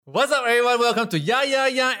What's up, everyone? Welcome to Ya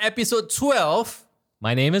episode 12.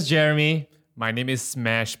 My name is Jeremy. My name is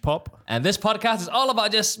Smash Pop. And this podcast is all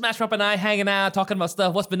about just Smash Pop and I hanging out, talking about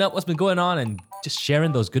stuff, what's been up, what's been going on, and just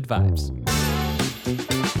sharing those good vibes.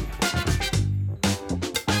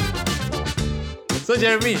 So,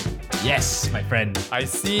 Jeremy, Yes, my friend. I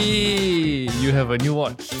see you have a new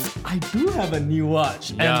watch. I do have a new watch.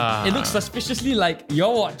 Yeah. And it looks suspiciously like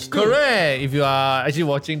your watch too. Correct. If you are actually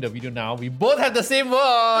watching the video now, we both have the same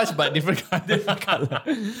watch, but different color.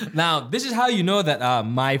 Now, this is how you know that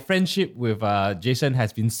my friendship with Jason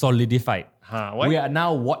has been solidified. Why? We are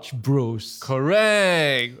now watch bros.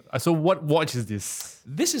 Correct. So, what watch is this?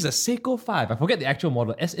 This is a Seiko 5. I forget the actual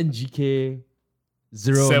model. SNGK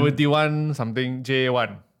 0... 71 something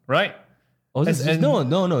J1, right? Oh, is it? SN No,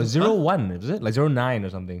 01. Is it? Like 09 or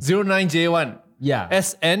something. 09J1. Yeah.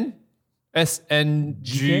 SNGK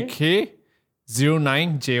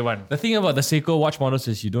 09J1. The thing about the Seiko watch models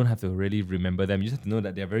is you don't have to really remember them. You just have to know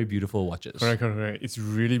that they're very beautiful watches. Correct. It's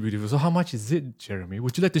really beautiful. So how much is it, Jeremy?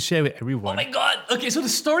 Would you like to share with everyone? Oh my god! Okay, so the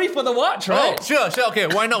story for the watch, right? Oh, sure. Okay,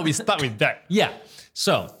 why not we start with that? Yeah.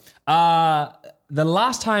 So, the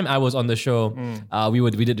last time I was on the show,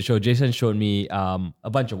 we did the show. Jason showed me a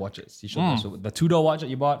bunch of watches. He showed me the two-door watch that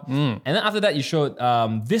you bought, and then after that, you showed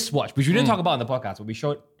this watch, which we didn't talk about on the podcast, but we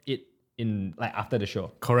showed it in like after the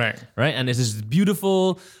show. Correct. Right, and it's this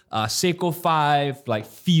beautiful Seiko 5 like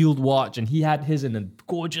field watch, and he had his in a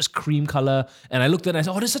gorgeous cream color. And I looked at it and I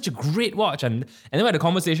said, "Oh, this is such a great watch." And then we had a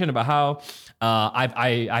conversation about how I've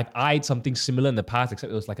eyed something similar in the past,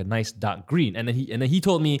 except it was like a nice dark green. And then he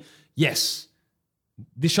told me, yes,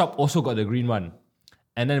 this shop also got the green one.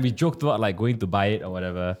 And then we joked about like going to buy it or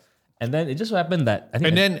whatever. And then it just so happened that I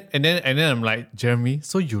think And then I'm like, Jeremy,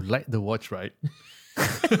 so you like the watch, right?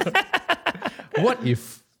 What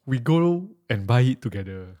if we go and buy it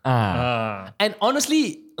together? And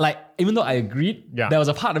honestly, like even though I agreed, Yeah. there was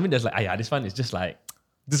a part of me that's like, this one is just like,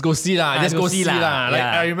 Just go see lah. Just go see lah. Like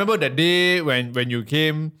Yeah. I remember that day when you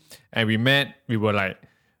came and we met, we were like,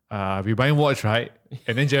 we buying watch, right?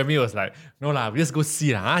 And then Jeremy was like, no lah, we just go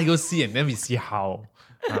see lah. Go see and then we see how.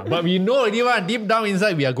 But we know already, deep down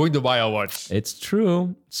inside, we are going to buy a watch. it's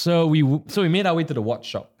true. So we made our way to the watch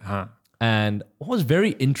shop. And what was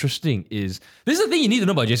very interesting is, this is the thing you need to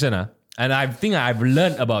know about Jason, and I think I've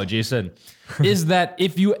learned about Jason, is that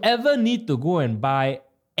if you ever need to go and buy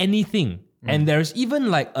anything, and there's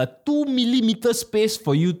even like a 2 millimeter space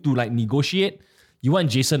for you to like negotiate, you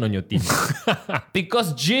want Jason on your team.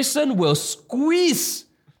 Because Jason will squeeze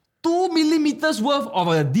 2 millimeters worth of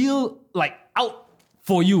a deal like out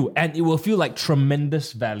for you, and it will feel like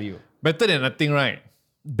tremendous value. Better than nothing, right?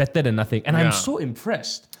 Better than nothing. And Yeah. I'm so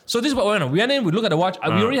impressed. So this is what we went on. We went in, we looked at the watch. We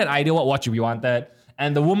already had an idea what watch we wanted.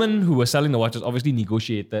 And the woman who was selling the watches obviously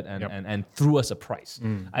negotiated and threw us a price.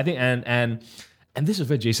 I think, and this is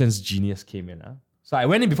where Jason's genius came in. So I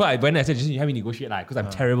went in before I went in, I said, Jason, you help me negotiate, because I'm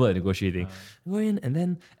terrible at negotiating. I go in,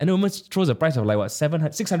 and the woman throws a price of like what,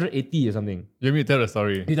 680 or something. Let me tell the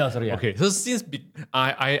story. You tell the story, yeah. Okay, so since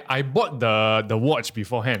I bought the watch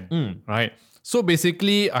beforehand, right? So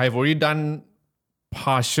basically, I've already done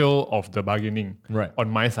partial of the bargaining on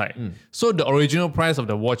my side. So the original price of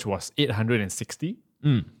the watch was 860.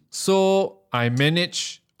 So I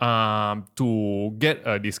managed to get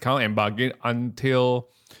a discount and bargain until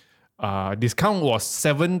discount was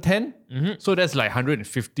 710. So that's like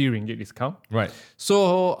 150 ringgit discount. Right.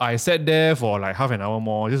 So I sat there for like half an hour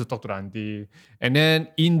more just to talk to the auntie. And then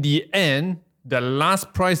in the end, the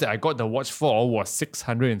last price that I got the watch for was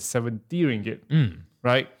 670 ringgit.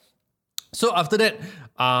 Right? So after that,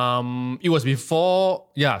 it was before,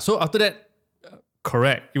 so after that,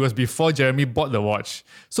 correct, it was before Jeremy bought the watch.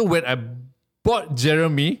 So when I brought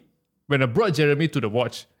Jeremy to the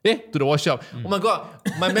watch shop, oh my God,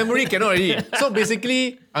 my memory cannot already. So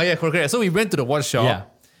basically, correct. So we went to the watch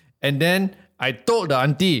shop, and then I told the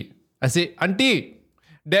auntie, I said, Auntie,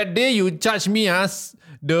 that day you charged me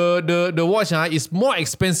the watch is more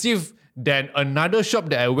expensive than another shop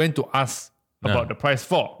that I went to ask about the price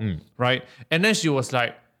for, right? And then she was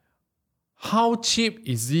like, how cheap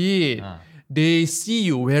is it? They see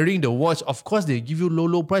you wearing the watch, of course they give you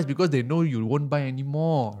low price because they know you won't buy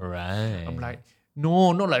anymore. Right. I'm like,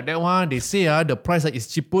 no, not like that one. They say the price is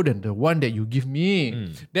cheaper than the one that you give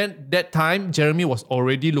me. Then that time, Jeremy was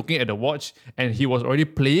already looking at the watch and he was already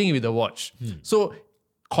playing with the watch. So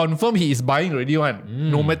confirm he is buying already one,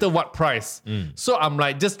 no matter what price. So I'm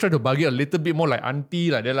like, just try to bargain a little bit more like auntie,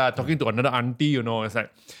 like that lah, talking to another auntie, It's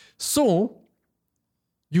like, so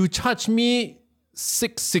you charge me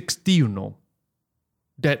 660,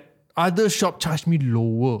 that other shop charged me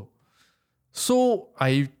lower. So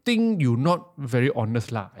I think you're not very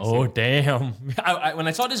honest lah. Oh, damn. When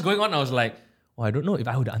I saw this going on, I was like, oh, I don't know. If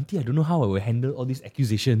I were the auntie, I don't know how I would handle all these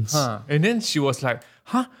accusations. And then she was like,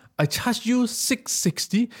 I charged you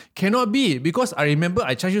 660? Cannot be, because I remember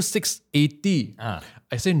I charged you 680.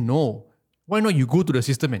 I said, no. Why not you go to the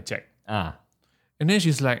system and check? And then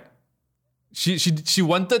she's like, she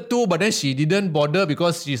wanted to, but then she didn't bother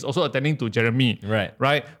because she's also attending to Jeremy.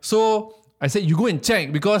 Right? So I said, you go and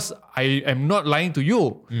check because I am not lying to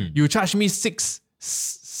you. You charge me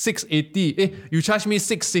 680. You charge me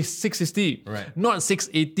 660. Not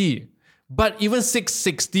 680. But even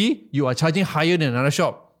 660, you are charging higher than another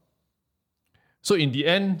shop. So in the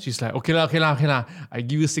end, she's like, okay lah. I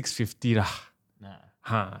give you 650 lah.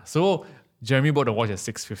 So Jeremy bought the watch at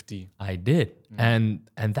 650. I did. And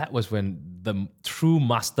that was when the true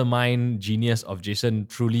mastermind genius of Jason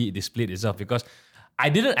truly displayed itself, because I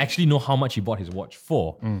didn't actually know how much he bought his watch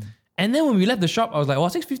for. And then when we left the shop, I was like, oh,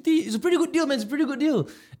 650 is a pretty good deal, man. It's a pretty good deal.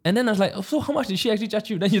 And then I was like, oh, so how much did she actually charge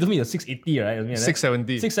you? Then you told me it was 680, right?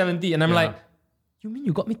 670. 670. And I'm like, you mean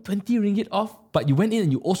you got me 20 ringgit off, but you went in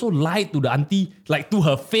and you also lied to the auntie, like to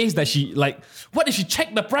her face that she, like, what if she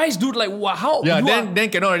checked the price, dude? Like, wow, how? Yeah, then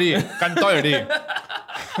cannot already. Can't toy already.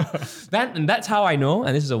 And that's how I know,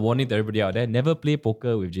 and this is a warning to everybody out there, never play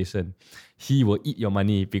poker with Jason. He will eat your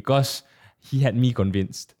money because he had me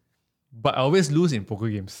convinced. But I always lose in poker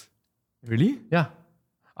games. Really? Yeah.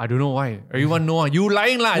 I don't know why. Everyone know. You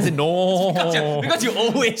lying lah. I said, no. because you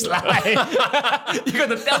always lie. You got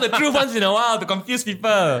to tell the truth once in a while to confuse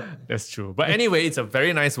people. That's true. But anyway, it's a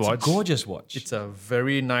very nice watch. It's a gorgeous watch. It's a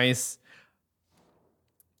very nice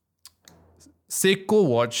Seiko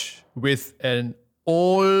watch with an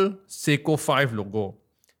old Seiko 5 logo.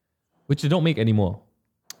 Which they don't make anymore.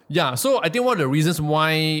 Yeah, so I think one of the reasons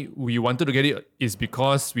why we wanted to get it is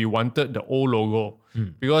because we wanted the old logo.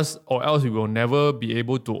 Because or else we will never be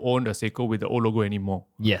able to own the Seiko with the old logo anymore.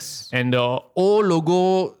 Yes. And the old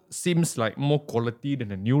logo seems like more quality than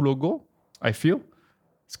the new logo, I feel.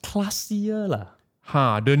 It's classier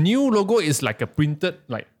lah. The new logo is like a printed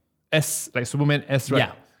like S, like Superman S,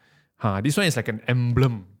 right? Yeah. This one is like an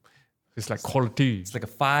emblem. It's like quality. It's like a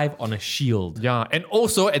 5 on a shield. Yeah, and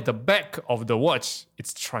also at the back of the watch,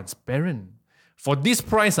 it's transparent. For this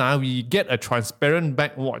price, we get a transparent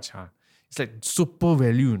back watch. It's like super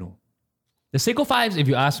value, you know. The Seiko 5s, if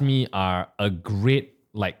you ask me, are a great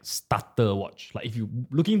like starter watch. Like if you're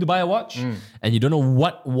looking to buy a watch and you don't know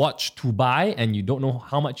what watch to buy and you don't know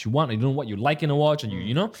how much you want, and you don't know what you like in a watch, and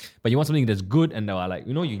you know, but you want something that's good and like,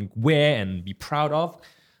 you know, you can wear and be proud of,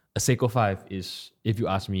 a Seiko 5 is, if you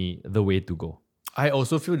ask me, the way to go. I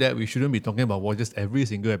also feel that we shouldn't be talking about watches every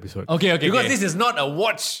single episode. Okay. Because this is not a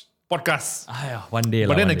watch podcast. One day.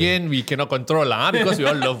 But then again, we cannot control because we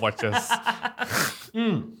all love watches.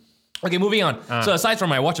 Okay, moving on. So aside from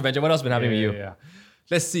my watch adventure, what else has been happening with you? Yeah.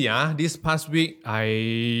 Let's see. This past week,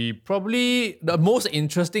 the most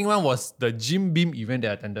interesting one was the Jim Beam event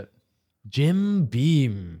that I attended. Jim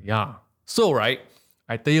Beam. Yeah. So, right,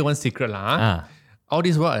 I tell you one secret. All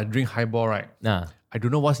this while I drink highball, right? I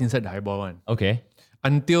don't know what's inside the highball one. Okay.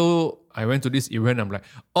 Until I went to this event, I'm like,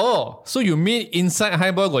 oh, so you mean inside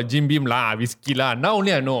highball got Jim Beam lah, whiskey lah. Now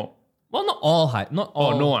only I know. Well, not all.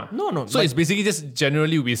 No. No. So it's basically just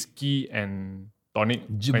generally whiskey and tonic.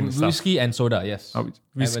 Whiskey and soda, yes.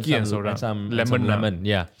 Whiskey and soda. Some lemon,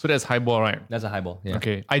 yeah. So that's highball, right? That's a highball, yeah.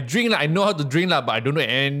 Okay. I drink, I know how to drink, but I don't know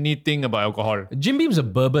anything about alcohol. Jim Beam's a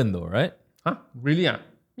bourbon though, right? Really? Yeah.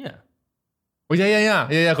 Oh,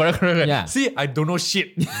 yeah, correct. Yeah. See, I don't know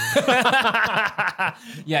shit.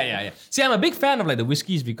 Yeah. See, I'm a big fan of like the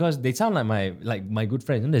whiskeys because they sound like my good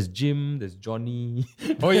friends. And there's Jim, there's Johnny.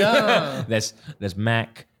 Oh, yeah. there's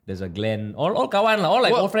Mac, there's a Glenn. All kawan, all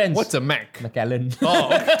like old friends. What's a Mac? McAllen.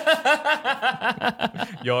 Oh, okay.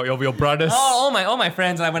 your brothers. All my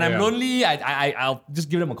friends. Like when I'm lonely, I'll just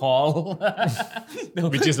give them a call.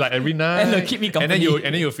 Which is like every night. And they'll keep me company. And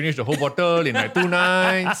then you finish the whole bottle in like 2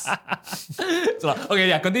 nights.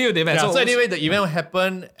 Continue with the event. So anyway, the event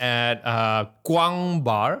happened at Guang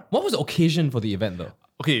Bar. What was the occasion for the event though?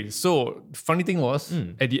 Okay, so funny thing was,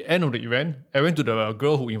 at the end of the event, I went to the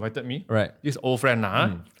girl who invited me. Right. This old friend.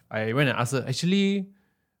 I went and asked her, actually,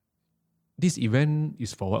 this event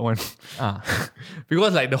is for what one?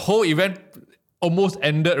 Because like the whole event almost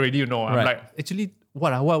ended already, you know. I'm like, actually,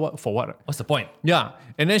 what for what? What's the point? Yeah.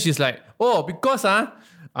 And then she's like, oh, because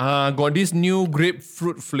got this new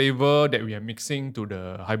grapefruit flavor that we are mixing to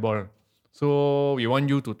the highball. So we want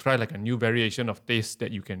you to try like a new variation of taste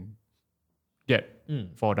that you can get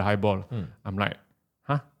for the highball. I'm like,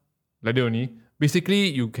 like that only. Basically,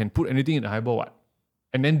 you can put anything in the highball, what?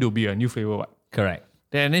 And then there'll be a new flavor, what? Correct.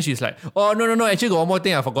 Then she's like, oh, no. Actually, got one more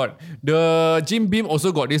thing I forgot. The Jim Beam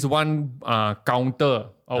also got this one counter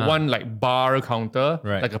or one like bar counter,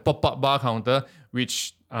 like a pop-up bar counter,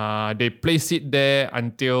 which they place it there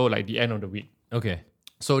until like the end of the week. Okay.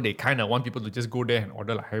 So they kind of want people to just go there and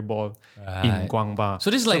order like highball in Guang Bar.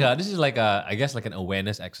 So this is like a I guess like an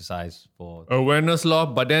awareness exercise for awareness law,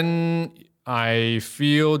 but then I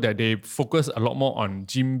feel that they focus a lot more on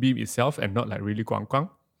Jim Beam itself and not like really Guang Guang.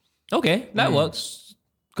 Okay, that works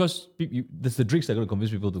because there's the drinks that are going to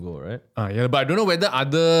convince people to go, right? Yeah, but I don't know whether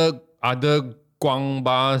other Guang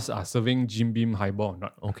bars are serving Jim Beam highball or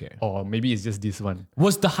not. Okay. Or maybe it's just this one.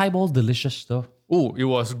 Was the highball delicious though? Oh, it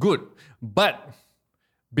was good. But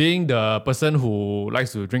being the person who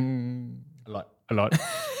likes to drink a lot,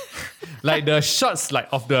 like the shots like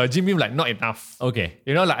of the Jim Beam like not enough. Okay.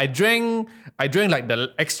 You know, like I drank like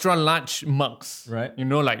the extra large mugs. Right. You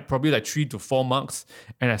know, like probably like 3 to 4 mugs,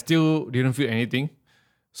 and I still didn't feel anything.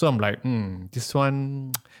 So I'm like, this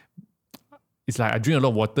one, it's like I drink a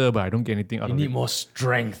lot of water, but I don't get anything out of it. You need more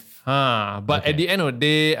strength. But at the end of the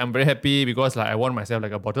day, I'm very happy because like I won myself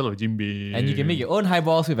like a bottle of Jim Beam. And you can make your own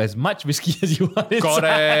highballs with as much whiskey as you want inside.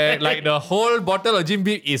 Correct. Like the whole bottle of Jim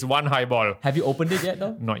Beam is one highball. Have you opened it yet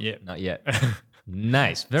though? Not yet. Not yet.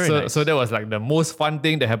 Nice. Very nice. So that was like the most fun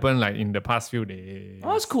thing that happened like in the past few days.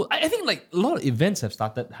 Oh, that's cool. I think like a lot of events have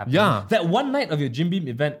started happening. Yeah. That one night of your Jim Beam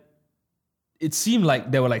event, it seemed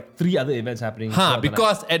like there were like 3 other events happening.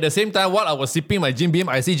 Because at the same time, while I was sipping my Jim Beam,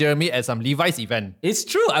 I see Jeremy at some Levi's event. It's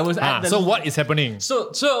true. I was at the so what is happening?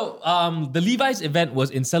 So the Levi's event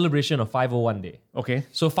was in celebration of 501 Day. Okay.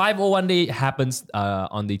 So 501 Day happens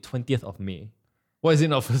on the 20th of May. Why is it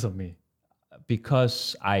not 1st of May?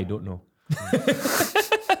 Because I don't know.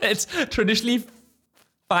 It's traditionally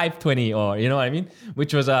 520 or you know what I mean?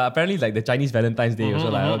 Which was apparently like the Chinese Valentine's Day. Also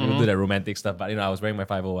like people do that romantic stuff, but you know I was wearing my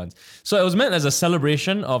 501s. So it was meant as a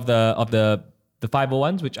celebration of the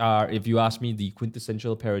 501s, which are, if you ask me, the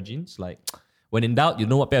quintessential pair of jeans. Like when in doubt, you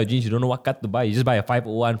know what pair of jeans, you don't know what cut to buy. You just buy a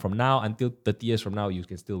 501 from now until 30 years from now, you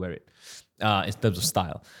can still wear it. In terms of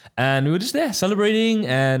style. And we were just there celebrating,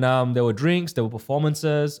 and there were drinks, there were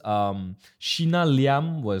performances. Sheena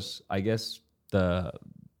Liam was, I guess, the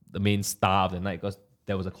main star of the night because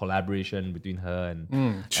there was a collaboration between her and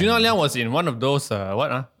Sheena Liang was in one of those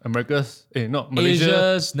Malaysia's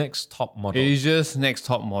Next Top Model. Asia's Next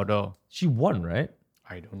Top Model. She won, right?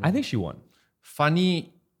 I don't know. I think she won.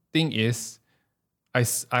 Funny thing is, I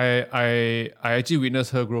actually witnessed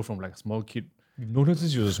her grow from like a small kid. You've noticed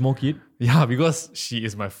since she was a small kid? Yeah, because she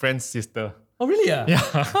is my friend's sister. Oh, really? Yeah.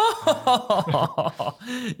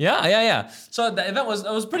 Yeah. So the event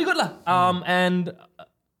was pretty good lah. And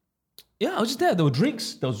yeah, I was just there. There were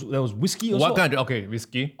drinks. There was whiskey also. What kind of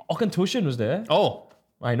whiskey? Auchentoshan was there. Oh.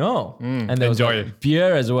 I know. And there was enjoy. like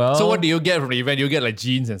beer as well. So what do you get from the event? You get like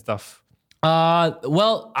jeans and stuff.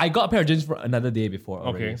 Well, I got a pair of jeans for another day before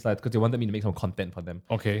already. Okay. It's like because they wanted me to make some content for them.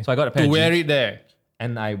 Okay. So I got a pair to of jeans. wear it there.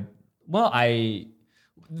 And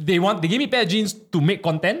they gave me a pair of jeans to make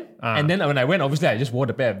content, and then when I went, obviously I just wore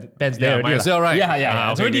the pair of pants there. might as well, right?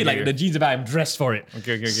 Yeah. It's Okay, already okay, like okay. the jeans about I'm dressed for it.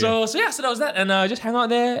 Okay. So that was that, and I just hang out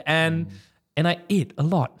there, and I ate a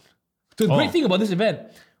lot. The great thing about this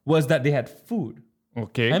event was that they had food.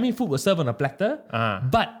 Okay. I mean, food was served on a platter,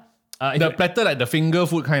 but the platter like the finger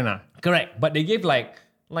food kind of. correct. But they gave like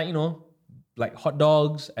you know, like hot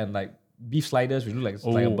dogs and like beef sliders, which look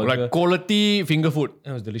like a burger. Like quality finger food.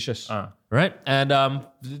 It was delicious. Right? And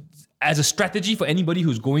as a strategy for anybody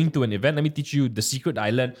who's going to an event, let me teach you the secret that I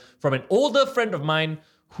learned from an older friend of mine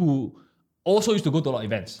who also used to go to a lot of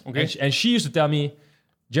events. Okay. And she used to tell me,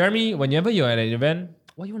 Jeremy, whenever you're at an event,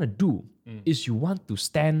 what you want to do is you want to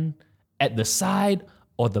stand at the side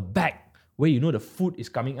or the back where you know the food is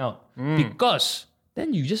coming out. Because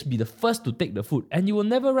then you just be the first to take the food and you will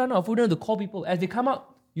never run out of food. You don't have to call people. As they come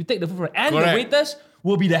out, you take the food. And Correct. the waiters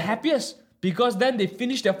will be the happiest because then they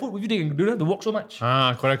finish their food with you. They don't have to walk so much.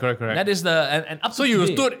 Correct. That is and up So to you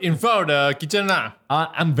today, stood in front of the kitchen lah.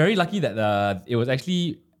 I'm very lucky that it was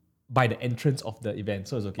actually by the entrance of the event,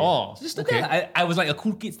 so it's okay. Oh, so just okay. there. I was like a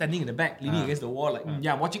cool kid standing in the back, leaning against the wall, like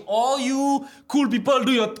I'm watching all you cool people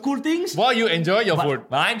do your cool things. While you enjoy your food.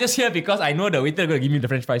 But I'm just here because I know the waiter gonna give me the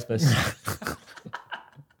French fries first.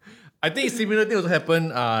 I think similar thing also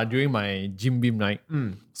happened during my Jim Beam night.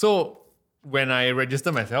 So when I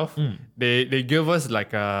registered myself, they gave us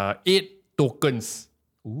like 8 tokens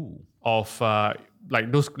of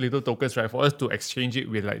like those little tokens, right, for us to exchange it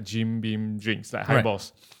with like Jim Beam drinks, like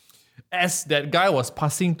highballs. As that guy was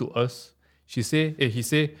passing to us, he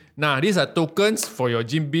said, nah, these are tokens for your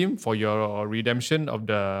Jim Beam for your redemption of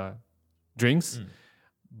the drinks.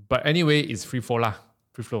 But anyway, it's free flow.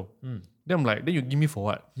 Then Then I'm like, then you give me for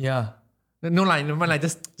what? Yeah. No line,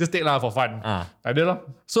 just take lah for fun. Like that lor.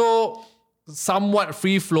 So somewhat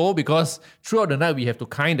free flow because throughout the night we have to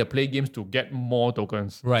kind of play games to get more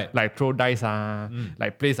tokens. Right. Like throw dice,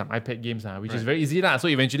 like play some iPad games, which is very easy lah. So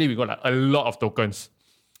eventually we got like a lot of tokens.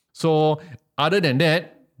 So other than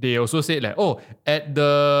that, they also said like, oh, at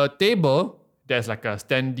the table, there's like a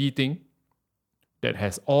standee thing that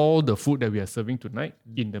has all the food that we are serving tonight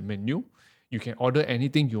in the menu. You can order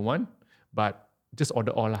anything you want, but just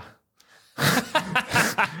order all lah.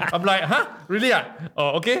 I'm like, huh? Really?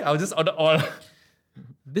 Oh, okay. I'll just order all.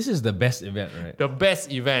 This is the best event, right? The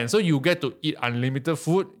best event. So you get to eat unlimited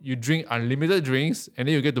food, you drink unlimited drinks, and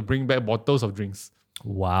then you get to bring back bottles of drinks.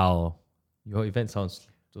 Wow. Your event sounds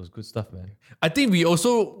good stuff, man. I think we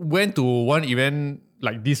also went to one event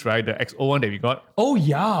like this, right? The XO one that we got. Oh,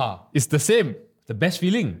 yeah. It's the same. The best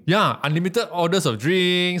feeling. Yeah, unlimited orders of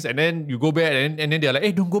drinks, and then you go back, and then they're like,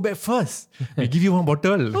 hey, don't go back first. We give you one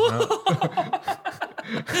bottle.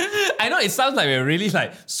 I know it sounds like we're really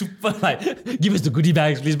like super like, give us the goodie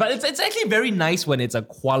bags, please. But it's actually very nice when it's a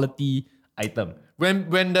quality item. When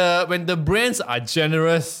the brands are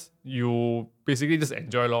generous, you basically just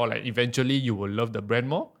enjoy law. Like eventually you will love the brand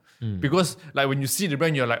more. Because like when you see the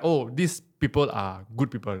brand, you're like, oh, these people are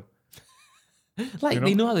good people. Like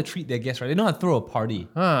they know how to treat their guests, right? They know how to throw a party.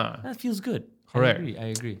 That feels good. Correct. I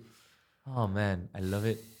agree. Oh man, I love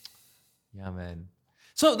it. Yeah, man.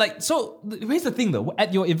 So here's the thing though.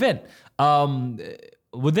 At your event,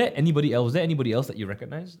 was there anybody else that you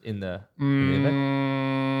recognized in the event?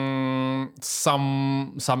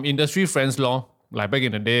 Some industry friends law, like back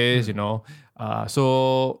in the days, you know.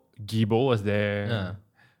 So Gibo was there.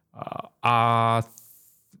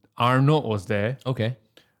 Arnold was there. Okay.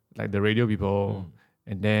 Like the radio people.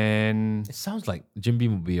 And then It sounds like Jim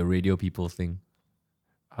Beam would be a radio people thing.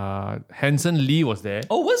 Hanson Lee was there.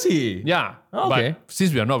 Oh, was he? Yeah. Okay. But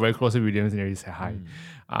since we are not very close, we didn't really say hi.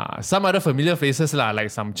 Some other familiar faces, like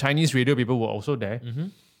some Chinese radio people were also there.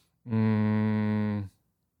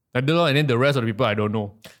 I don't know, and then the rest of the people I don't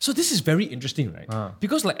know. So this is very interesting, right?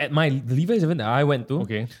 Because like at the Levi's event that I went to,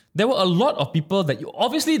 there were a lot of people that you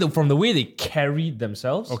obviously from the way they carried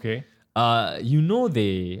themselves, you know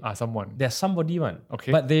they are someone. They're somebody one.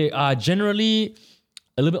 Okay. But they are generally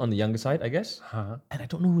a little bit on the younger side, I guess. And I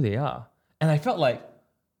don't know who they are. And I felt like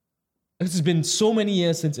it's been so many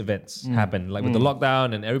years since events happened, like with the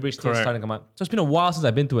lockdown and everybody's still starting to come out. So it's been a while since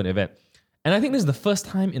I've been to an event. And I think this is the first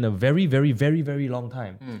time in a very, very, very, very long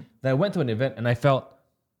time that I went to an event and I felt,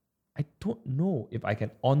 I don't know if I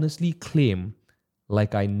can honestly claim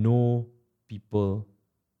like I know people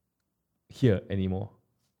here anymore.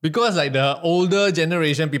 Because like the older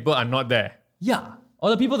generation people are not there. Yeah. Or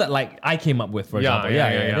the people that like I came up with, for example.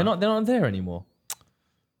 Yeah. They're not there anymore.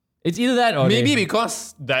 It's either that or maybe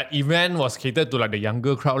because that event was catered to like the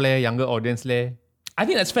younger crowd, younger audience. I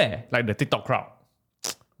think that's fair. Like the TikTok crowd.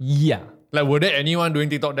 Yeah. Like were there anyone doing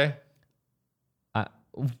TikTok there?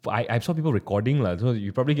 I saw people recording, so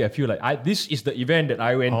you probably get a few like, this is the event that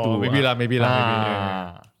I went to. Maybe.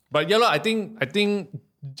 But yeah, I think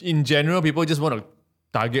in general people just want to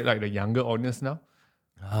target like the younger audience now.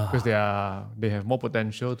 Because they have more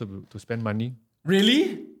potential to spend money.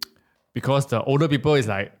 Really? Because the older people is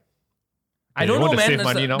like, I don't know, man. Save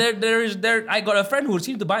money now. I got a friend who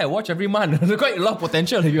seems to buy a watch every month. There's quite a lot of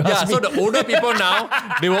potential if you ask me. So the older people now,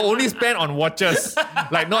 they will only spend on watches,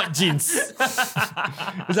 like not jeans.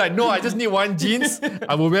 It's like, no, I just need one jeans.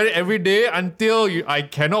 I will wear it every day until I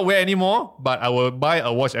cannot wear anymore, but I will buy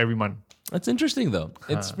a watch every month. That's interesting though.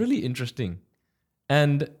 It's really interesting.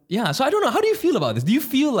 And yeah, so I don't know. How do you feel about this? Do you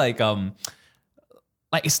feel like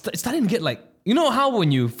it's starting to get like, you know how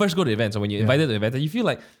when you first go to events or when you're invited to events, you feel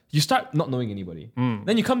like you start not knowing anybody.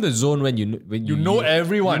 Then you come to a zone when you know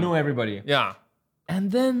everyone. You know everybody. Yeah.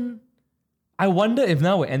 And then I wonder if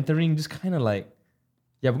now we're entering just kind of like,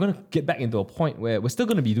 we're going to get back into a point where we're still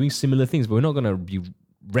going to be doing similar things, but we're not going to be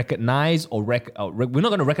recognized or we're not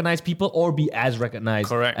going to recognize people or be as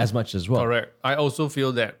recognized as much as well. Correct. I also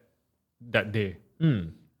feel that day.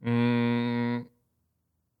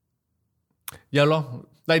 Yeah, lor.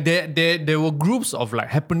 Like there were groups of like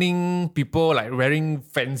happening people like wearing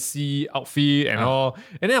fancy outfit and all.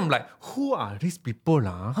 And then I'm like, who are these people?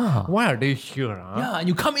 Why are they here? Yeah, and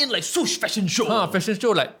you come in like swoosh fashion show. Fashion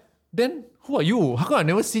show. Like, then who are you? How come I've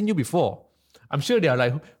never seen you before? I'm sure they are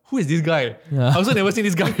like, who is this guy? I also never seen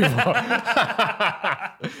this guy before.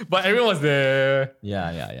 But everyone was there.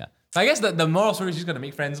 Yeah. I guess the moral story is just gonna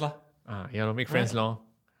make friends lah. Make friends law.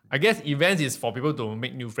 I guess events is for people to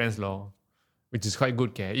make new friends law. Which is quite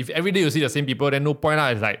good, If every day you see the same people, then no point.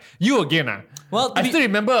 It's like, you again. Well, I still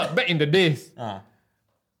remember back in the days.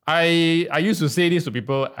 I used to say this to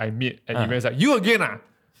people I meet at events like, you again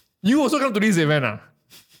you also come to this event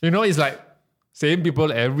it's like same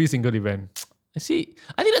people every single event. I see.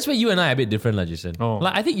 I think that's where you and I are a bit different, Jason. Oh.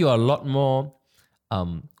 Like, I think you are a lot more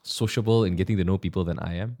sociable in getting to know people than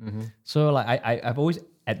I am. So like I've always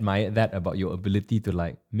admired that about your ability to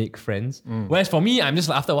like make friends. Whereas for me, I'm just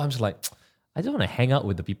like, after a while, I'm just like, I just want to hang out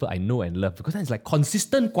with the people I know and love, because then it's like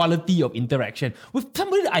consistent quality of interaction with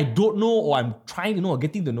somebody that I don't know or I'm trying to know or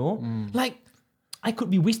getting to know. Like, I could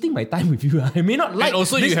be wasting my time with you. I may not like. And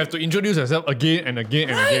also, this. you have to introduce yourself again and again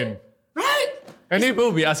and again. Right? And then people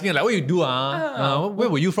will be asking like, what you do? Where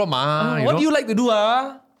were you from? What do you like to do?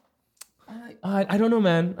 I don't know,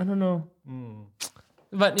 man. I don't know.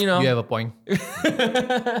 But You have a point.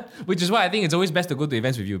 which is why I think it's always best to go to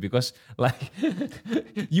events with you, because like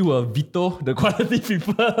you will veto the quality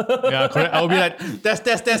people. Yeah, correct. I'll be like, test.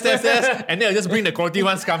 And then I'll just bring the quality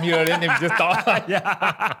ones come here, then they just talk.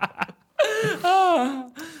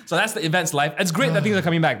 So that's the events life. It's great that things are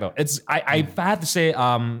coming back though. I had to say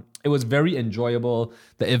it was very enjoyable.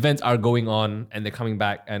 The events are going on and they're coming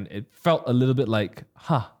back, and it felt a little bit like,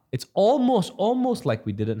 it's almost like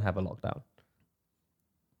we didn't have a lockdown.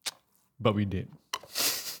 But we did.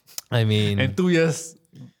 I mean, And 2 years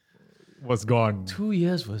was gone. 2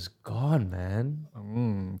 years was gone,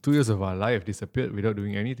 man. 2 years of our life disappeared without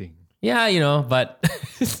doing anything. Yeah, but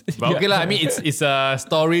But okay, I mean, it's a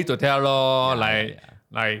story to tell,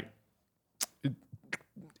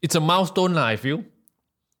 it's a milestone, I feel.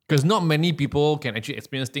 Because not many people can actually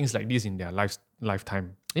experience things like this in their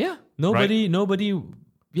lifetime. Yeah, nobody.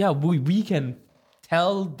 Yeah, we can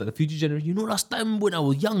tell the future generation. Last time when I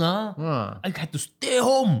was young, I had to stay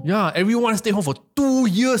home. Yeah, everyone stayed home for 2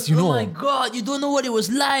 years, Oh my God, you don't know what it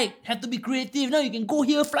was like. Had to be creative. Now you can go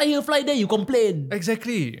here, fly there. You complain.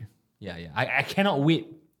 Exactly. Yeah. I cannot wait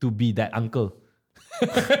to be that uncle.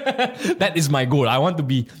 That is my goal. I want to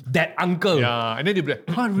be that uncle. Yeah, and then they'll be like,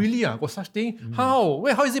 really? Got such thing? How?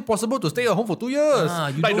 Wait, how is it possible to stay at home for 2 years?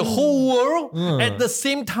 Like the whole world at the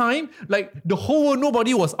same time? Like the whole world,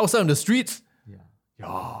 nobody was outside on the streets?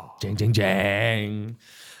 Jang.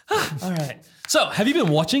 All right. So, have you been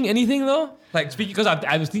watching anything though? Like speaking, because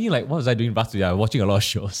I was thinking like, what was I doing last week? I was watching a lot of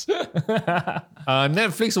shows.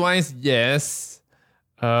 Netflix wise, yes.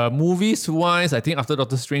 Movies wise, I think after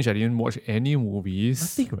Doctor Strange, I didn't watch any movies.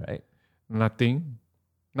 Nothing, right? Nothing.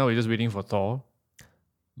 Now we're just waiting for Thor.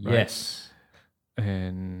 Right? Yes.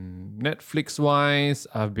 And Netflix wise,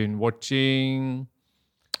 I've been watching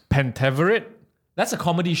Pentaverate. That's a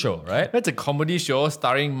comedy show, right? That's a comedy show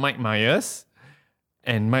starring Mike Myers.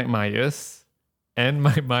 And Mike Myers. And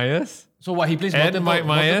Mike Myers. So what, he plays And multiple, Mike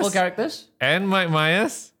Myers. multiple characters? And Mike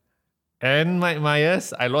Myers. And Mike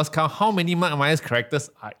Myers. I lost count how many Mike Myers characters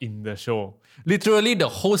are in the show. Literally, the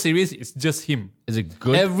whole series is just him. Is it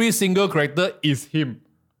good? Every single character is him.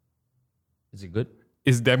 Is it good?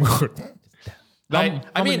 It's damn good. How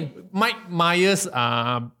Mike Myers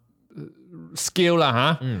scale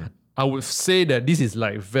I would say that this is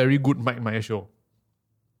like very good Mike Myers show.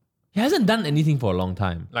 He hasn't done anything for a long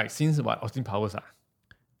time. Like since what? Austin Powers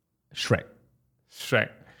Shrek.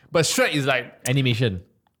 But Shrek is like, Animation.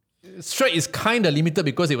 Shrek is kind of limited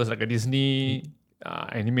because it was like a Disney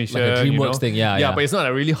animation. Like a DreamWorks thing, yeah. But it's not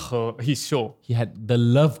like really his show. He had The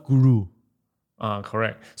Love Guru.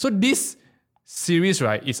 Correct. So this series,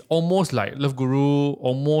 right, is almost like Love Guru,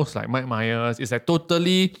 almost like Mike Myers. It's like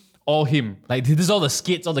totally all him. Like this is all the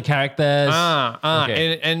skits, all the characters.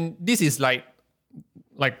 Okay. And this is like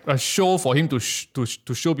a show for him to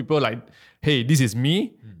show people like, hey, this is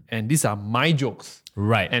me and these are my jokes.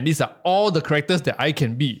 Right. And these are all the characters that I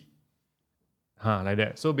can be. Like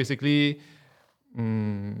that. So basically,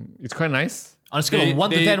 it's quite nice. On a scale of 1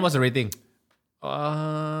 to 10, what's the rating?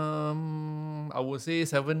 I would say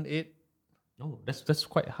 7, 8. Oh, that's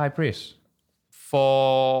quite high praise.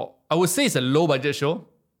 I would say it's a low budget show,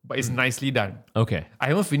 but it's nicely done. Okay. I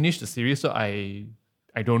haven't finished the series, so I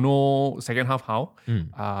don't know second half how.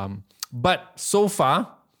 But so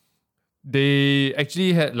far, they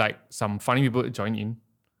actually had like some funny people join in.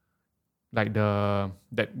 Like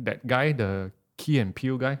that guy, the Key and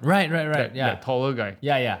Peele guy. Right. That taller guy.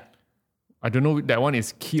 Yeah. I don't know if that one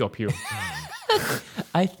is Key or Peele.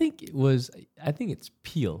 I think it's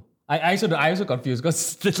Peele. I also confused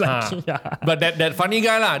because it's like, But that funny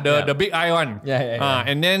guy the big eye one. Yeah.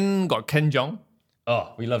 And then got Ken Jeong.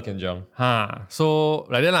 Oh, we love Ken Jeong. So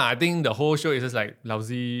like that I think the whole show is just like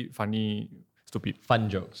lousy, funny, stupid. Fun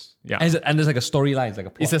jokes. Yeah. And there's like a storyline, it's like a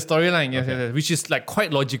plot. It's a storyline, yes, which is like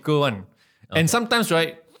quite logical one. Okay. And sometimes,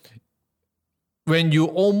 right, when you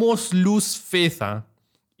almost lose faith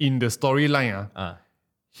in the storyline,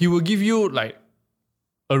 he will give you like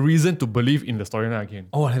a reason to believe in the storyline again.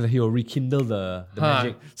 Oh, he will rekindle the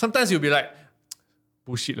magic. Sometimes you'll be like,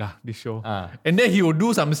 bullshit lah, this show. And then he will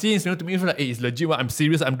do some scenes, to me, like, hey, it's legit. I'm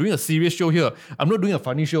serious. I'm doing a serious show here. I'm not doing a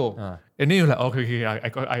funny show. And then you're like, okay,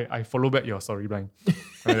 I follow back your storyline.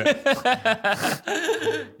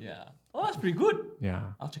 Yeah. Oh, that's pretty good. Yeah.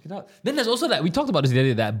 I'll check it out. Then there's also we talked about this the other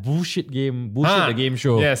day, that Bullshit the game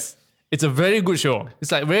show. Yes. It's a very good show.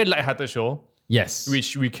 It's like very light-hearted show. Yes.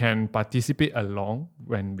 Which we can participate along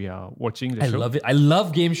when we are watching the show. I love it. I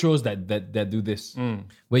love game shows that do this.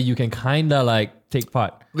 Where you can kind of take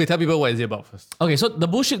part. Okay, tell people what is it about first. Okay, so the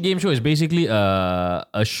Bullshit game show is basically a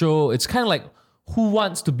show. It's kind of like Who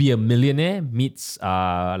Wants to Be a Millionaire meets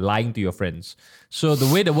lying to your friends. So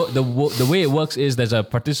the way the way it works is there's a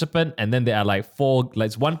participant and then there are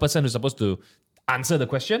it's one person who's supposed to answer the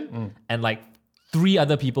question and 3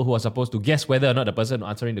 other people who are supposed to guess whether or not the person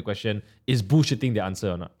answering the question is bullshitting the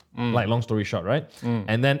answer or not. Long story short, right?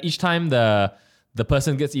 And then each time the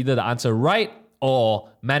person gets either the answer right or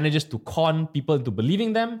manages to con people into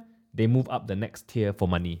believing them, they move up the next tier for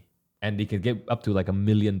money. And they can get up to $1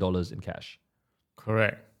 million in cash.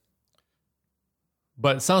 Correct.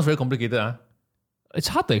 But it sounds very complicated, huh? It's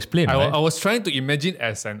hard to explain, right? I was trying to imagine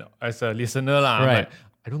as a listener, lah. Right. Like,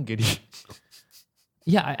 I don't get it.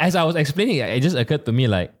 Yeah, as I was explaining, it just occurred to me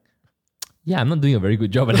I'm not doing a very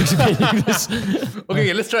good job at explaining this.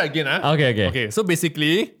 Okay, let's try again. Okay, so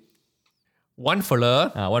basically, one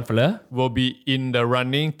fella will be in the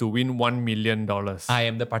running to win $1 million. I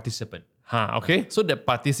am the participant. Okay, so the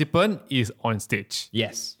participant is on stage.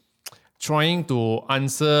 Yes. Trying to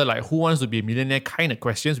answer Who Wants to Be a Millionaire kind of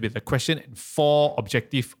questions with a question and 4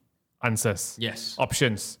 objective answers. Yes.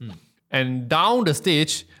 Options. And down the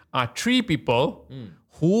stage are 3 people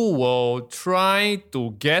who will try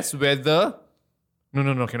to guess whether...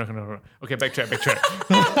 No, cannot. Okay, backtrack.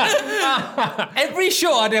 Every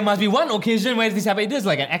show, there must be one occasion where this happens. There's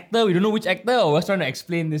an actor, we don't know which actor, or we're trying to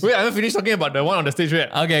explain this. Wait, I haven't finished talking about the one on the stage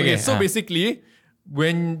yet. Okay. So basically,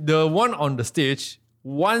 when the one on the stage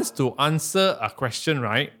wants to answer a question,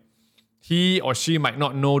 right, he or she might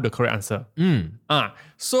not know the correct answer.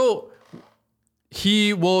 So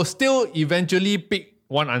he will still eventually pick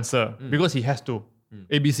one answer because he has to.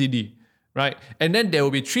 A, B, C, D. Right? And then there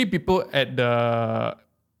will be 3 people at the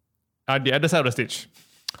other side of the stage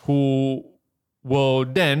who will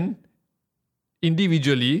then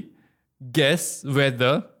individually guess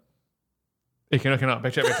whether... cannot.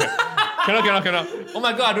 Backtrack. Cannot. Oh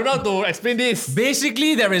my god, I don't know how to explain this.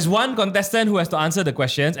 Basically, there is one contestant who has to answer the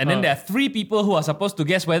questions, and then there are 3 people who are supposed to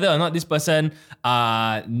guess whether or not this person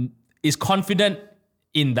is confident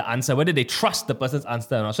in the answer, whether they trust the person's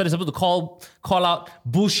answer or not. So they're supposed to call out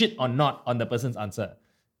bullshit or not on the person's answer.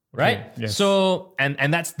 Right? Okay, yes. So,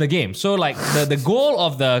 and that's the game. So the goal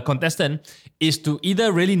of the contestant is to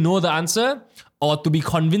either really know the answer or to be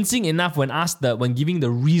convincing enough when giving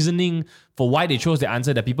the reasoning for why they chose the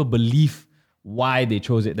answer that people believe why they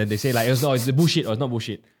chose it. Then they say it's bullshit or it's not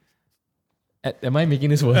bullshit. Am I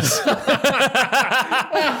making this worse?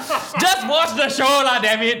 Just watch the show lah,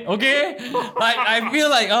 damn it. Okay? I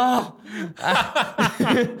feel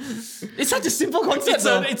it's such a simple concept.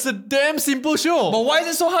 It's a damn simple show. But why is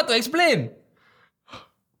it so hard to explain?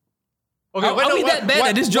 Okay, are we that bad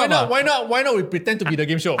at this job? Why not we pretend to be the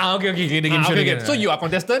game show? Okay, the game show. Okay. So you are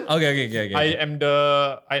contestant. Okay. I am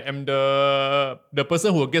the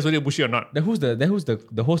person who will guess whether you bullshit or not. Then who's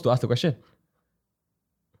the host to ask the question?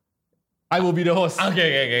 I will be the host.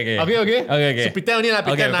 Okay. So pretend only lah.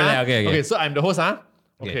 Pretend lah. Okay. So I'm the host, huh?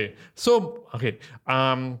 Okay. So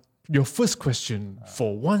your first question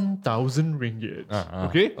for 1,000 ringgit.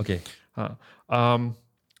 Okay.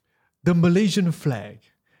 The Malaysian flag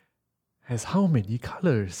has how many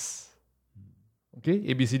colors? Okay,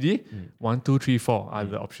 A, B, C, D. 1, 2, 3, 4 are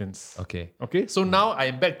the options. Okay. So now I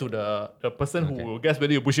am back to the person who will guess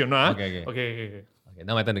whether you bullshit or not. Okay. Okay.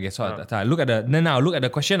 Now my turn to guess. So I look at the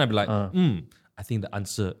question. I'll be like, I think the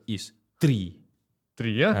answer is 3.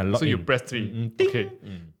 3, yeah? So you press 3.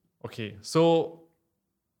 Okay. So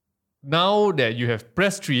now that you have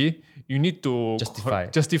pressed 3, you need to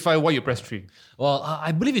justify why you pressed 3. Well,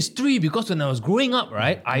 I believe it's 3 because when I was growing up,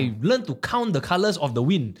 right, I learned to count the colors of the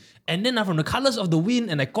wind. And then from the colors of the wind,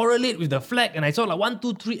 and I correlate with the flag, and I saw 1,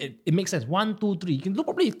 2, 3. It makes sense. 1, 2, 3. You can look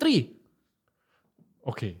probably 3.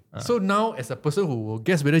 Okay. So now, as a person who will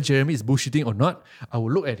guess whether Jeremy is bullshitting or not, I will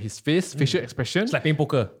look at his facial expression. It's like playing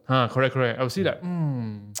poker. Correct. I will see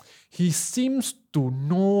he seems to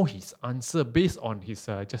know his answer based on his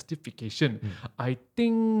justification. I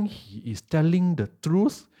think he is telling the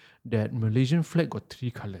truth that Malaysian flag got 3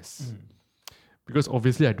 colors. Because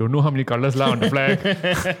obviously I don't know how many colors on the flag.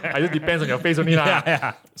 It just depends on your face only lah.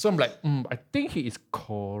 Yeah. So I'm like, I think he is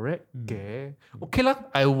correct. Okay lah.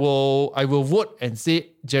 I will vote and say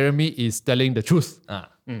Jeremy is telling the truth.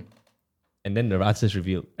 And then the answer is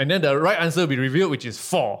revealed. And then the right answer will be revealed, which is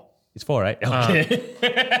 4. It's 4, right? Okay.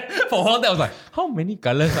 For a while, I was like, how many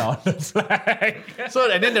colors are on the flag? So,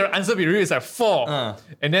 and then the answer will be revealed is like 4.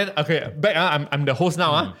 And then, okay, back, I'm the host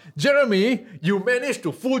now. Jeremy, you managed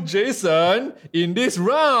to fool Jason in this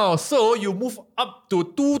round. So, you move up to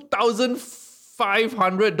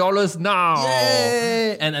 $2,500 now.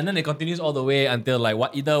 Yay! And then it continues all the way until like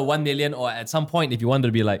either 1 million, or at some point, if you want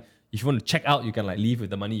to be like, if you want to check out, you can like leave with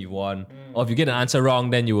the money you won. Or if you get an answer wrong,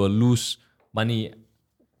 then you will lose money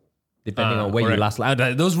depending on where you last.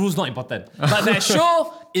 Those rules not important. But that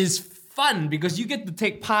show is fun because you get to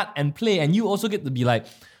take part and play, and you also get to be like,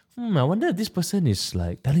 I wonder if this person is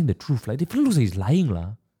like telling the truth. Like, they feel like he's lying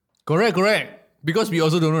lah. Correct. Because we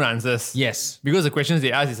also don't know the answers. Yes. Because the questions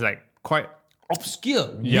they ask is like quite obscure,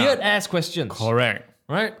 weird ass questions. Correct.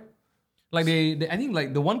 Right? Like they I think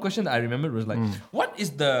like the one question that I remembered was like, what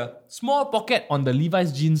is the small pocket on the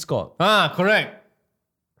Levi's jeans called? Correct.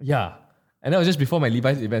 Yeah. And that was just before my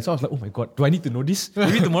Levi's event. So I was like, oh my God, do I need to know this?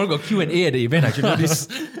 Maybe tomorrow got Q&A at the event, I should know this.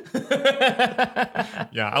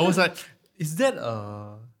 I was like, is that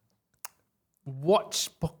a watch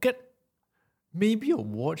pocket? Maybe a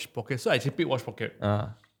watch pocket. So I actually picked watch pocket.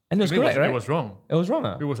 And it was correct, right? It was wrong. It was wrong.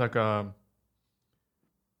 It was like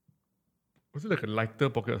was it like a lighter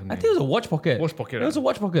pocket or something? I think it was a watch pocket. Watch pocket. It was a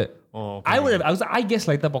watch pocket. Oh, okay. I guessed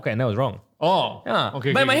lighter pocket and that was wrong. Oh. Yeah.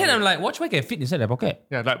 Okay. But in my head, I'm like, watch pocket can fit inside the pocket.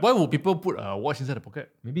 Yeah, like why would people put a watch inside the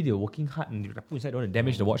pocket? Maybe they were working hard and they put inside, don't want to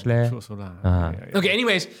damage the watch there. So lah. Okay,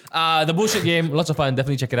 anyways, the bullshit game, lots of fun.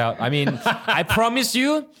 Definitely check it out. I mean, I promise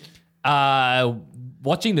you,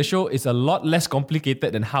 watching the show is a lot less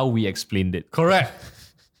complicated than how we explained it. Correct.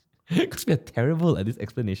 Because we are terrible at this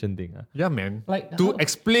explanation thing. Yeah, man. Like to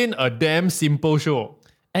explain a damn simple show.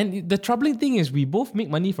 And the troubling thing is we both make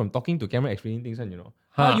money from talking to camera, explaining things, and you know.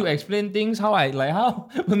 How you explain things, how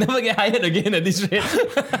we'll never get hired again at this rate.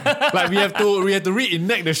 Like we have to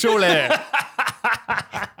reenact the show leh.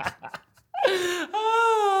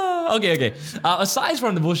 Okay. Aside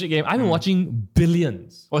from the bullshit game, I've been watching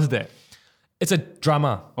Billions. What's that? It's a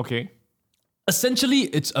drama. Okay. Essentially,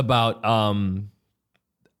 it's about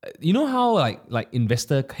you know how like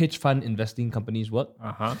hedge fund investing companies work?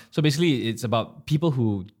 So basically, it's about people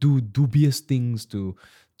who do dubious things to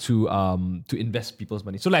invest people's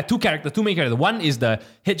money. So like two main characters. One is the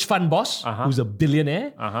hedge fund boss, who's a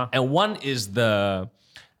billionaire, and one is the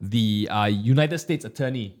United States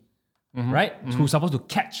attorney, right? Who's supposed to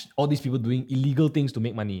catch all these people doing illegal things to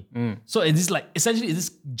make money. So it's like essentially it's this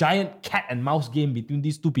giant cat and mouse game between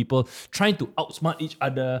these two people trying to outsmart each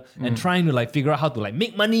other and trying to like figure out how to like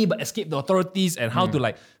make money but escape the authorities and how to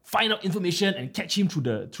like find out information and catch him through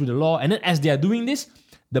the law. And then as they are doing this,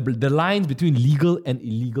 the lines between legal and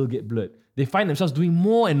illegal get blurred. They find themselves doing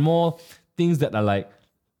more and more things that are like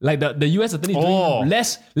the US attorney is doing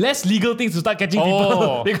less legal things to start catching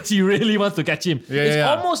people because he really wants to catch him. It's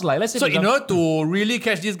almost like, let's say, so in order to really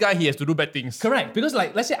catch this guy, he has to do bad things. Correct. Because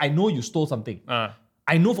like, let's say I know you stole something.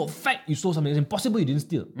 I know for a fact you stole something. It's impossible you didn't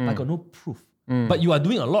steal. I got no proof. But you are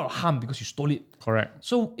doing a lot of harm because you stole it. Correct.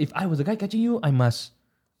 So if I was the guy catching you, I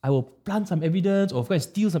will plant some evidence or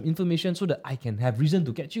steal some information so that I can have reason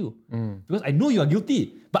to catch you. Because I know you are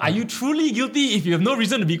guilty. But are you truly guilty if you have no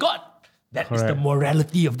reason to be caught? That is the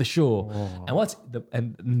morality of the show.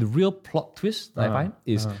 And the real plot twist that I find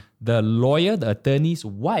is the lawyer, the attorney's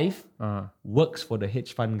wife, works for the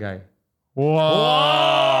hedge fund guy.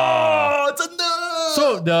 Wow. It's a nerd.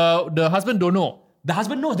 So the husband don't know. The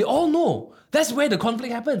husband knows. They all know. That's where the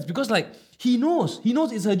conflict happens because like he knows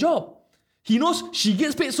it's her job. He knows she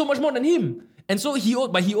gets paid so much more than him. And so he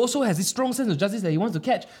also has this strong sense of justice that he wants to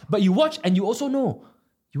catch. But you watch and you also know.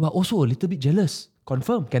 You are also a little bit jealous.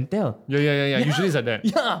 Confirm, can tell. Yeah. Usually it's like that.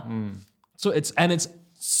 Yeah. So it's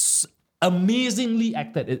amazingly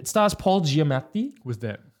acted. It stars Paul Giamatti. Who's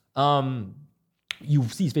that? You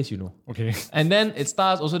see his face, you know. Okay. And then it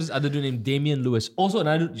stars also this other dude named Damian Lewis. Also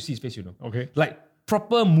another dude, you see his face, you know. Okay. Like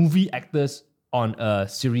proper movie actors on a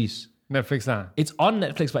series. Netflix It's on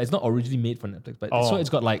Netflix, but it's not originally made for Netflix. But so it's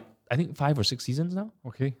got like, I think 5 or 6 seasons now.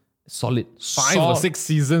 Okay. Solid. 5 or 6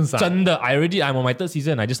 seasons. I'm on my 3rd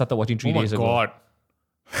season. I just started watching 3 days ago. Oh my God.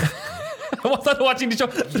 I started watching the show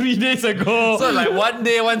 3 days ago. So like 1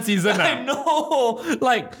 day, 1 season. I know.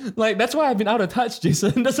 Like that's why I've been out of touch,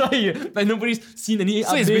 Jason. That's why nobody's seen any So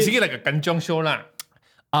updates. it's basically like a kanchiong show lah.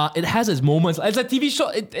 It has its moments. It's a TV show.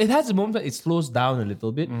 It has its moments that it slows down a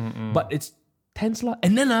little bit. But it's tense lah.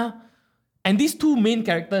 And then And these two main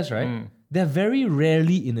characters, right? They're very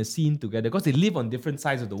rarely in a scene together because they live on different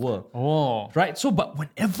sides of the world. Oh. Right? So, but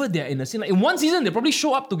whenever they're in a scene, like in one season, they probably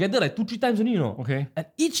show up together like 2-3 times only, Okay. And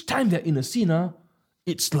each time they're in a scene,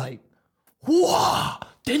 it's like, wow,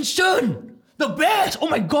 tension! The best! Oh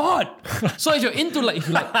my god! So if you're into like, if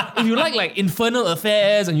you like infernal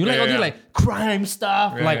affairs and you like all these like crime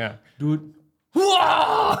stuff, dude,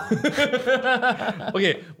 wow!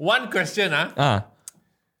 Okay, one question.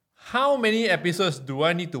 How many episodes do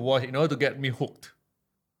I need to watch in order to get me hooked?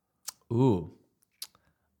 Ooh.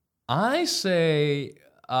 I say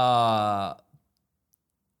 2 or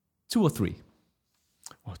 3.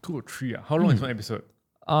 Oh, 2 or 3. How long is one episode?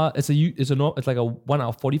 It's like a 1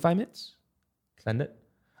 hour 45 minutes. Standard.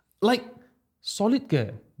 Like solid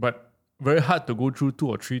ke. But very hard to go through 2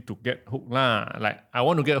 or 3 to get hooked lah. Like I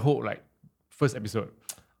want to get hooked like first episode.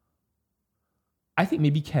 I think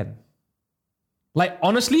maybe can. Like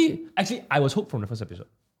honestly, actually, I was hooked from the first episode.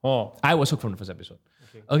 Oh, I was hooked from the first episode.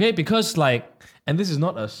 Okay, because like, and this is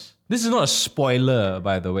not a spoiler,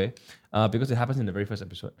 by the way, because it happens in the very first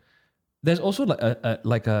episode. There's also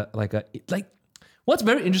like what's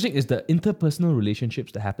very interesting is the interpersonal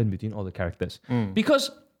relationships that happen between all the characters,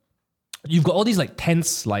 because you've got all these like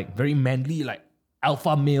tense, like very manly, like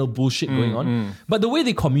alpha male bullshit going on, but the way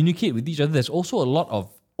they communicate with each other, there's also a lot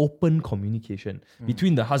of open communication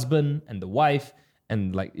between the husband and the wife,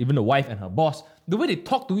 and like even the wife and her boss. The way they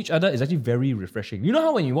talk to each other is actually very refreshing. You know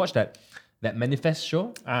how when you watch that Manifest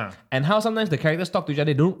show, and how sometimes the characters talk to each other,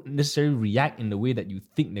 they don't necessarily react in the way that you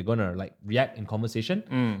think they're gonna like react in conversation,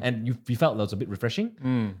 and you felt that was a bit refreshing.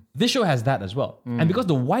 This show has that as well, and because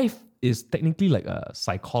the wife is technically like a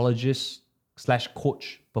psychologist /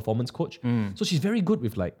 coach, performance coach, so she's very good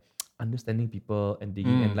with like understanding people and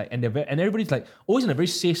digging and everybody's like always in a very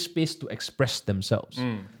safe space to express themselves.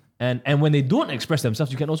 And when they don't express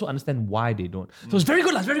themselves, you can also understand why they don't. So it's very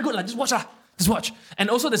good, it's very good. Just watch. Just watch. And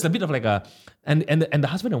also there's a bit of like a and the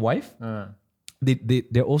husband and wife,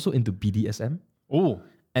 they're also into BDSM. Oh.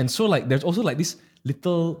 And so like there's also like this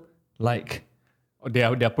little like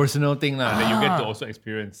their personal thing that you get to also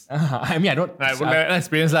experience. I mean I don't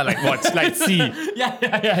experience that like watch, like see.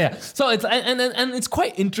 Yeah. So it's and it's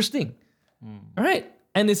quite interesting. All right.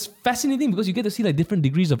 And it's fascinating because you get to see like different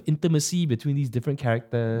degrees of intimacy between these different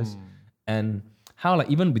characters, and how like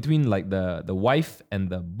even between like the wife and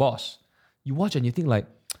the boss, you watch and you think like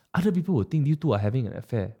other people would think you two are having an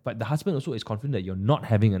affair, but the husband also is confident that you're not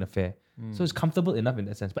having an affair. So it's comfortable enough in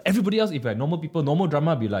that sense. But everybody else, if like normal people, normal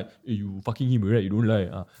drama, be like, hey, you fucking him, right? You don't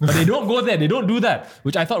lie. But they don't go there. They don't do that,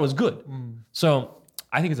 which I thought was good. So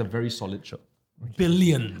I think it's a very solid show.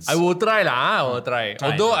 Billions. I will try lah.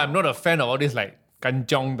 Although I'm not a fan of all these like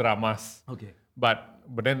kanchong dramas. Okay. But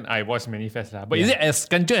then I watch Manifest lah. But is it as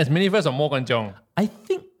kanchong as Manifest or more kanchong? I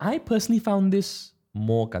think I personally found this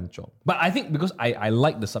more kanchong. But I think because I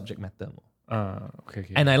like the subject matter more.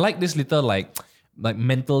 Okay. And I like this little like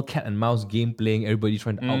mental cat and mouse game playing, everybody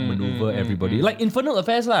trying to outmaneuver everybody. Like Infernal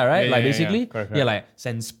Affairs lah, right? Yeah, like basically. Correct. Like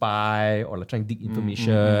send spy or like trying to dig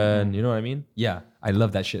information. You know what I mean? Yeah. I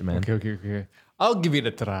love that shit, man. Okay. I'll give it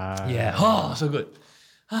a try. Yeah. Oh, so good.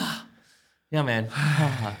 Yeah, man.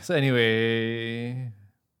 So anyway,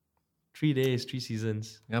 3 days, 3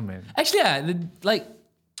 seasons. yeah, man. Actually, I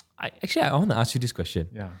want to ask you this question.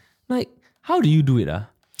 Yeah. Like, how do you do it?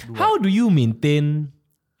 How do you maintain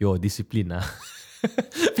your discipline?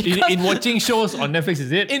 In watching shows on Netflix,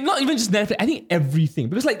 is it? Not even just Netflix. I think everything.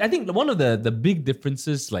 Because like I think one of the big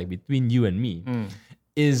differences like between you and me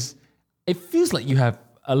is it feels like you have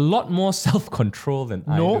a lot more self-control than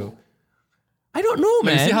I do. I don't know,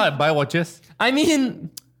 man. You see how I buy watches? I mean,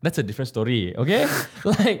 that's a different story, okay?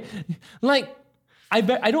 like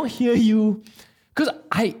I don't hear you because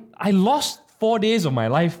I lost 4 days of my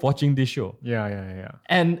life watching this show. Yeah.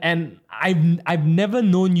 And I've never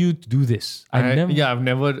known you to do this. I've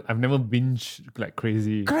never binged like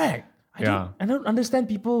crazy. Correct. I don't understand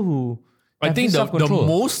people who I think the self-control.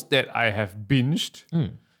 most that I have binged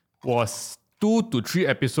was 2 to 3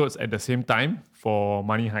 episodes at the same time for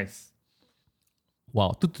Money Heist.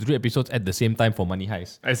 Wow, 2 to 3 episodes at the same time for Money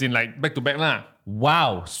Heist. As in like back to back lah.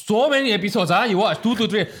 Wow, so many episodes, You watch 2 to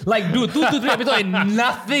 3. Like, dude, 2 to 3 episodes and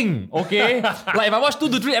nothing, okay? Like, if I watch 2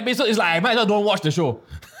 to 3 episodes, it's like I might as well don't watch the show.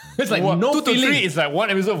 It's like no 2 to feeling. 3 is like 1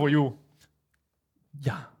 episode for you.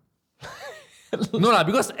 Yeah. No lah,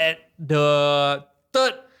 because at the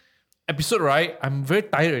 3rd episode, right, I'm very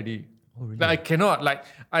tired already. Oh, really? Like I cannot, like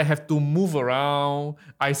I have to move around.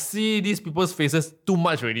 I see these people's faces too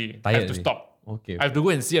much already. I have to stop. Okay. I have to go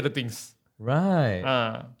and see other things.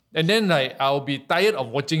 Right. And then like I'll be tired of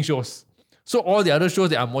watching shows. So all the other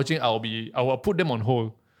shows that I'm watching, I will put them on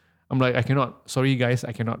hold I'm like, I cannot. Sorry, guys,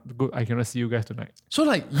 I cannot go. I cannot see you guys tonight. So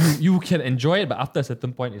like you can enjoy it, but after a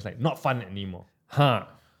certain point, it's like not fun anymore.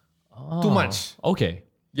 Too much. Okay.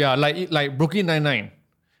 Yeah, like Brooklyn Nine-Nine.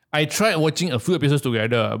 I tried watching a few episodes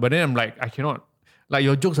together, but then I'm like, I cannot. Like,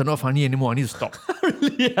 your jokes are not funny anymore. I need to stop.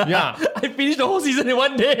 Really? Yeah. I finished the whole season in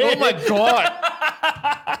one day. Oh my God.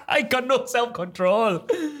 I got no self-control.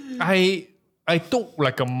 I took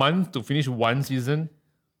like a month to finish one season.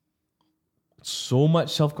 So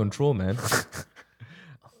much self-control, man.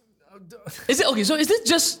 Is it okay? So is this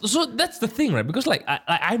just so? That's the thing, right? Because like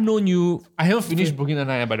I've known you. I haven't finished Brooklyn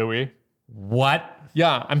Nine-Nine, by the way. What?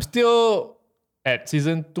 Yeah, I'm still at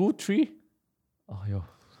season 2, 3. Oh yo,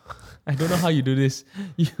 I don't know how you do this.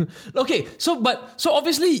 Okay, so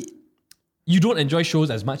obviously you don't enjoy shows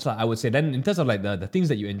as much, like I would say. Then in terms of like the things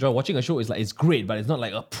that you enjoy, watching a show is like it's great, but it's not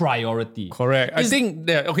like a priority. Correct. I think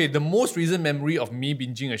that the most recent memory of me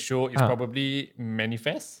binging a show is probably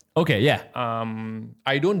Manifest. Okay, yeah.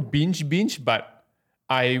 I don't binge, but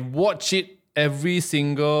I watch it every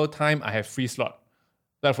single time I have free slot.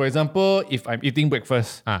 Like for example, if I'm eating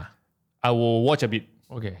breakfast, I will watch a bit.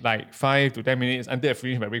 Okay. Like 5 to 10 minutes until I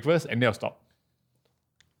finish my breakfast, and then I'll stop.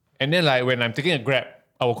 And then like when I'm taking a Grab,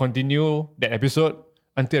 I will continue that episode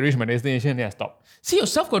until I reach my destination, then I stop. See, your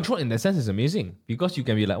self-control in that sense is amazing because you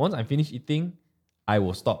can be like, once I'm finished eating, I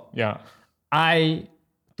will stop. Yeah.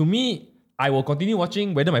 To me, I will continue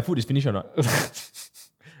watching whether my food is finished or not.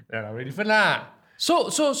 Yeah, very different lah.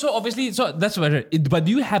 So obviously, so that's what. But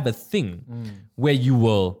do you have a thing where you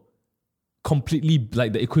will completely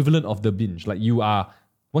like the equivalent of the binge? Like you are,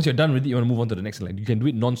 once you're done with it, you want to move on to the next. Like you can do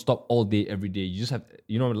it non-stop all day, every day. You just have,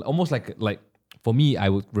 almost like for me, I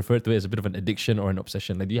would refer to it as a bit of an addiction or an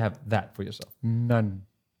obsession. Like, do you have that for yourself? None.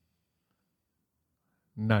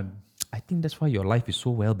 I think that's why your life is so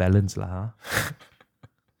well balanced, lah.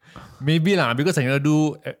 Maybe lah, because I cannot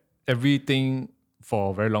do everything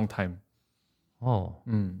for a very long time. Oh.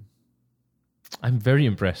 I'm very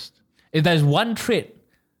impressed. If there's one trait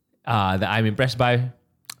that I'm impressed by,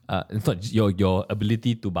 it's not just your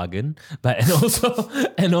ability to bargain, but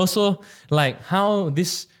and also like how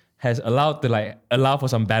this has allowed for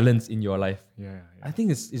some balance in your life. Yeah. I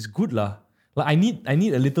think it's good lah. Like I need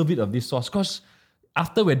a little bit of this sauce because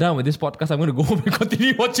after we're done with this podcast, I'm going to go home and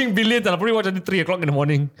continue watching Billions, and I'll probably watch until 3 o'clock in the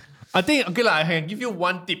morning. I think okay lah. I can give you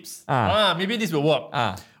one tips. Maybe this will work.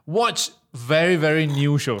 Watch very, very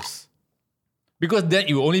new shows, because then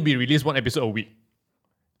it will only be released one episode a week.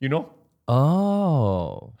 You know?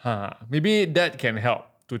 Oh. Maybe that can help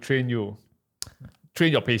to train your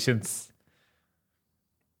patience.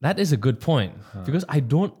 That is a good point because I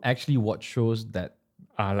don't actually watch shows that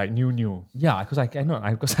are like new. Yeah, because I know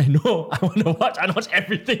I want to watch. I watch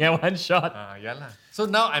everything at one shot. Yeah lah. So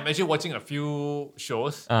now I'm actually watching a few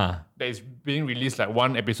shows that is being released like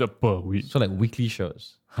one episode per week. So like weekly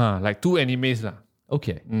shows. Like 2 animes lah.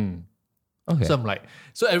 Okay. Okay. So I'm like,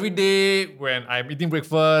 so every day when I'm eating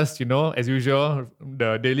breakfast, as usual,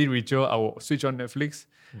 the daily ritual, I will switch on Netflix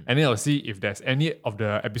and then I'll see if there's any of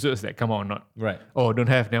the episodes that come out or not. Right. Oh, don't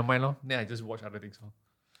have, never mind lor. Then I just watch other things.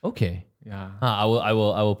 Okay. Yeah. I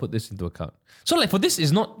will put this into account. So like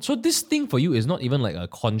this thing for you is not even like a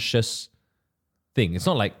conscious thing. It's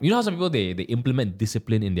not like, how some people they implement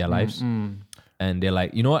discipline in their lives. And they're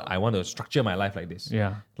like, you know what? I want to structure my life like this.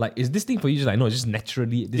 Yeah. Like, is this thing for you just like, no, it's just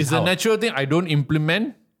naturally. It's a natural thing I don't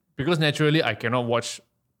implement because naturally I cannot watch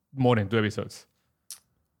more than 2 episodes.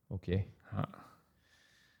 Okay.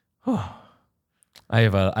 I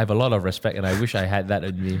have a lot of respect and I wish I had that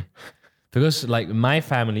in me. Because like my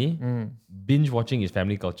family, binge watching is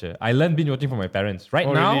family culture. I learned binge watching from my parents. Right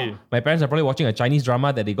now, really? My parents are probably watching a Chinese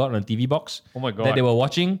drama that they got on a TV box. Oh my God. That they were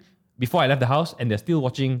watching before I left the house and they're still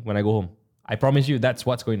watching when I go home. I promise you that's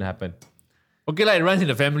what's going to happen. Okay, like it runs in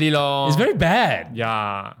the family lor. It's very bad.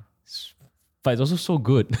 Yeah. But it's also so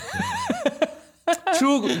good.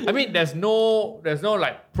 True. I mean, there's no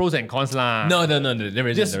like pros and cons lah. No. There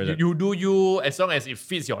isn't. Just you do you, as long as it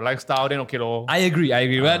fits your lifestyle, then okay lor. I agree.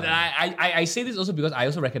 But I say this also because I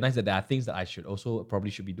also recognize that there are things that I should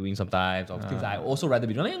be doing sometimes, or things that I also rather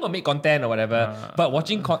be doing. I'm gonna make content or whatever. But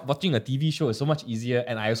watching a TV show is so much easier,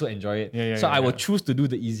 and I also enjoy it. So I will choose to do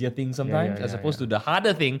the easier thing sometimes, as opposed to the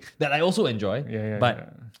harder thing that I also enjoy.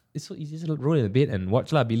 But it's so easy to roll in the bed and watch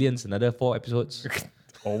Billions, another 4 episodes.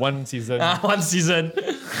 Or one season. One season.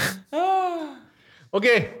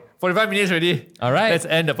 Okay, 45 minutes already. All right. Let's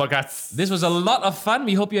end the podcast. This was a lot of fun.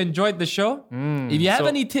 We hope you enjoyed the show. If you have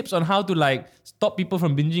any tips on how to like stop people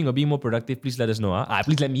from binging or being more productive, please let us know.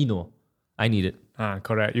 Please let me know. I need it.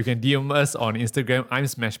 Correct. You can DM us on Instagram. I'm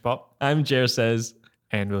SmashPop. I'm Jer Says.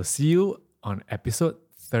 And we'll see you on episode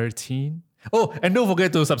 13. Oh, and don't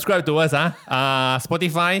forget to subscribe to us.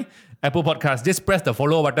 Spotify, Apple Podcasts. Just press the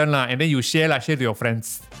follow button and then you share to your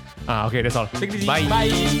friends. Okay, that's all. Take it easy. Bye.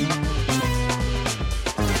 Bye.